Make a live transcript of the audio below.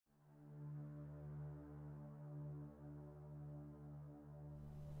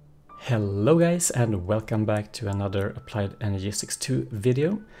Hello guys, and welcome back to another Applied Energistics 2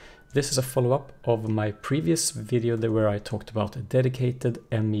 video. This is a follow-up of my previous video where I talked about dedicated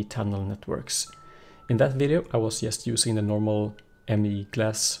ME tunnel networks. In that video I was just using the normal ME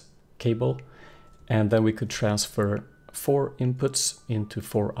glass cable, and then we could transfer 4 inputs into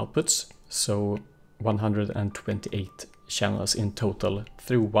 4 outputs, so 128 channels in total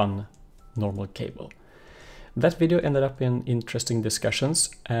through one normal cable. That video ended up in interesting discussions,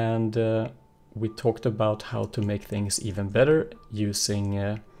 and we talked about how to make things even better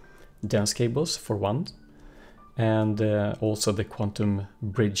using dense cables for one, and also the quantum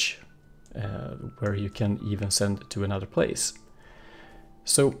bridge where you can even send to another place.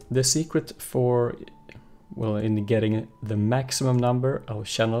 So the secret for, well, in getting the maximum number of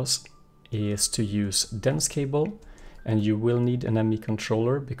channels is to use dense cable, and you will need an ME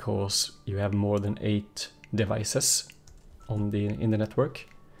controller because you have more than 8 devices in the network.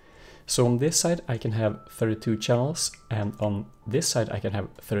 So on this side I can have 32 channels, and on this side I can have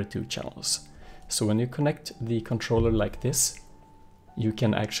 32 channels. So when you connect the controller like this, you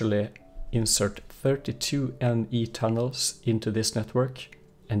can actually insert 32 ME tunnels into this network,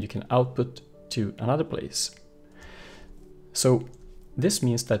 and you can output to another place. So this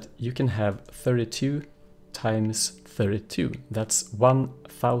means that you can have 32 times 32. That's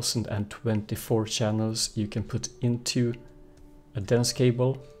 1024 channels you can put into a dense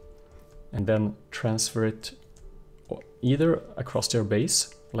cable and then transfer it either across your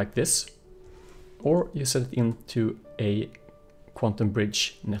base like this, or you set it into a quantum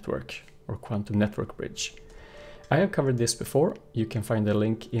bridge network or quantum network bridge. I have covered this before. You can find the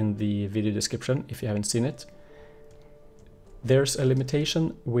link in the video description if you haven't seen it. There's a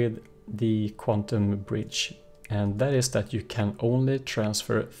limitation with the quantum bridge, and that is that you can only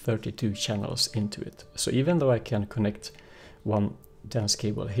transfer 32 channels into it. So even though I can connect one dense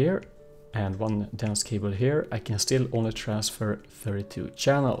cable here and one dense cable here, I can still only transfer 32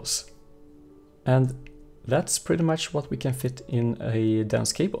 channels. And that's pretty much what we can fit in a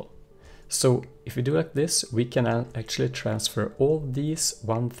dense cable. So if we do like this, we can actually transfer all these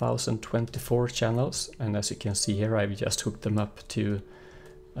 1024 channels, and as you can see here, I've just hooked them up to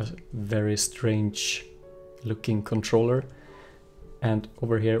a very strange looking controller, and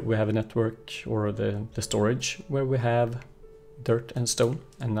over here we have a network, or the storage, where we have dirt and stone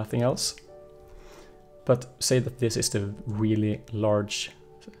and nothing else. But say that this is the really large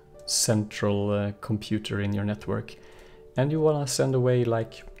central computer in your network, and you want to send away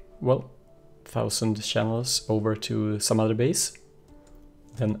like, well, 1000 channels over to some other base,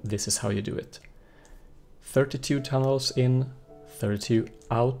 then this is how you do it. 32 tunnels in, 32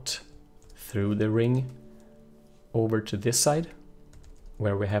 out through the ring over to this side,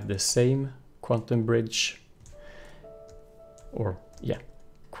 where we have the same quantum bridge, or yeah,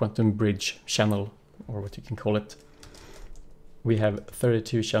 quantum bridge channel, or what you can call it. We have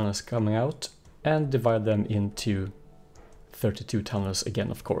 32 channels coming out, and divide them into 32 tunnels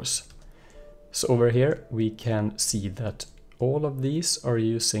again, of course. So over here we can see that all of these are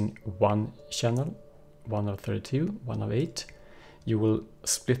using one channel, 1 of 32, 1 of 8. You will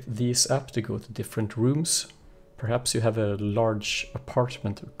split these up to go to different rooms. Perhaps you have a large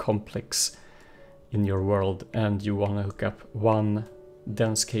apartment complex in your world and you want to hook up one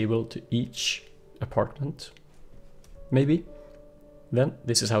dense cable to each apartment, maybe. Then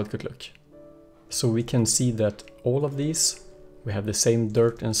this is how it could look. So we can see that all of these, we have the same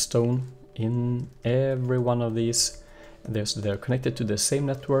dirt and stone in every one of these. They're connected to the same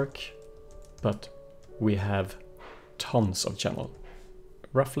network, but we have tons of channel,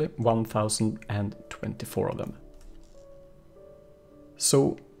 roughly 1024 of them.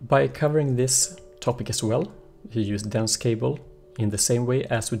 So by covering this topic as well, you use dense cable in the same way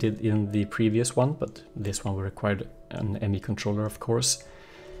as we did in the previous one, but this one we required an ME controller, of course.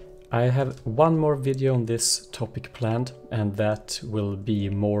 I have one more video on this topic planned, and that will be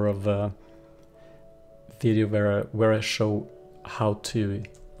more of a video where I show how to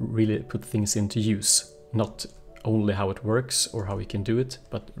really put things into use. Not only how it works or how we can do it,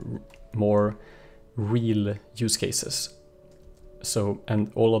 but more real use cases. So,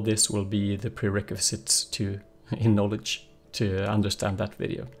 and all of this will be the prerequisites in knowledge to understand that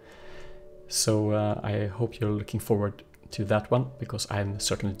video. So I hope you're looking forward to that one, because I'm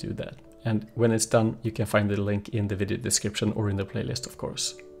certainly do that. And when it's done, you can find the link in the video description or in the playlist, of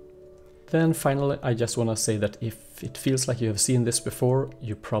course. Then finally, I just want to say that if it feels like you have seen this before,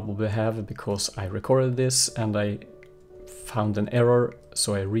 you probably have, because I recorded this and I found an error,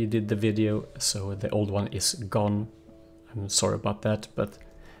 so I redid the video, so the old one is gone. I'm sorry about that, but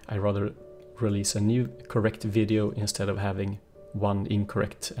I rather release a new correct video instead of having one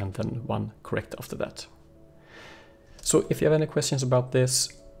incorrect and then one correct after that. So if you have any questions about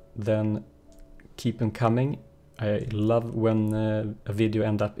this, then keep them coming. I love when a video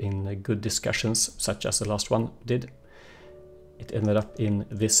ends up in good discussions, such as the last one did. It ended up in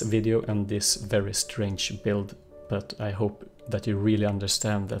this video and this very strange build, but I hope that you really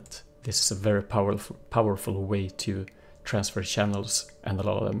understand that this is a very powerful way to transfer channels, and a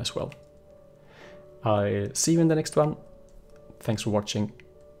lot of them as well. I see you in the next one. Thanks for watching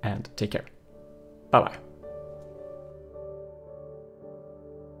and take care. Bye bye.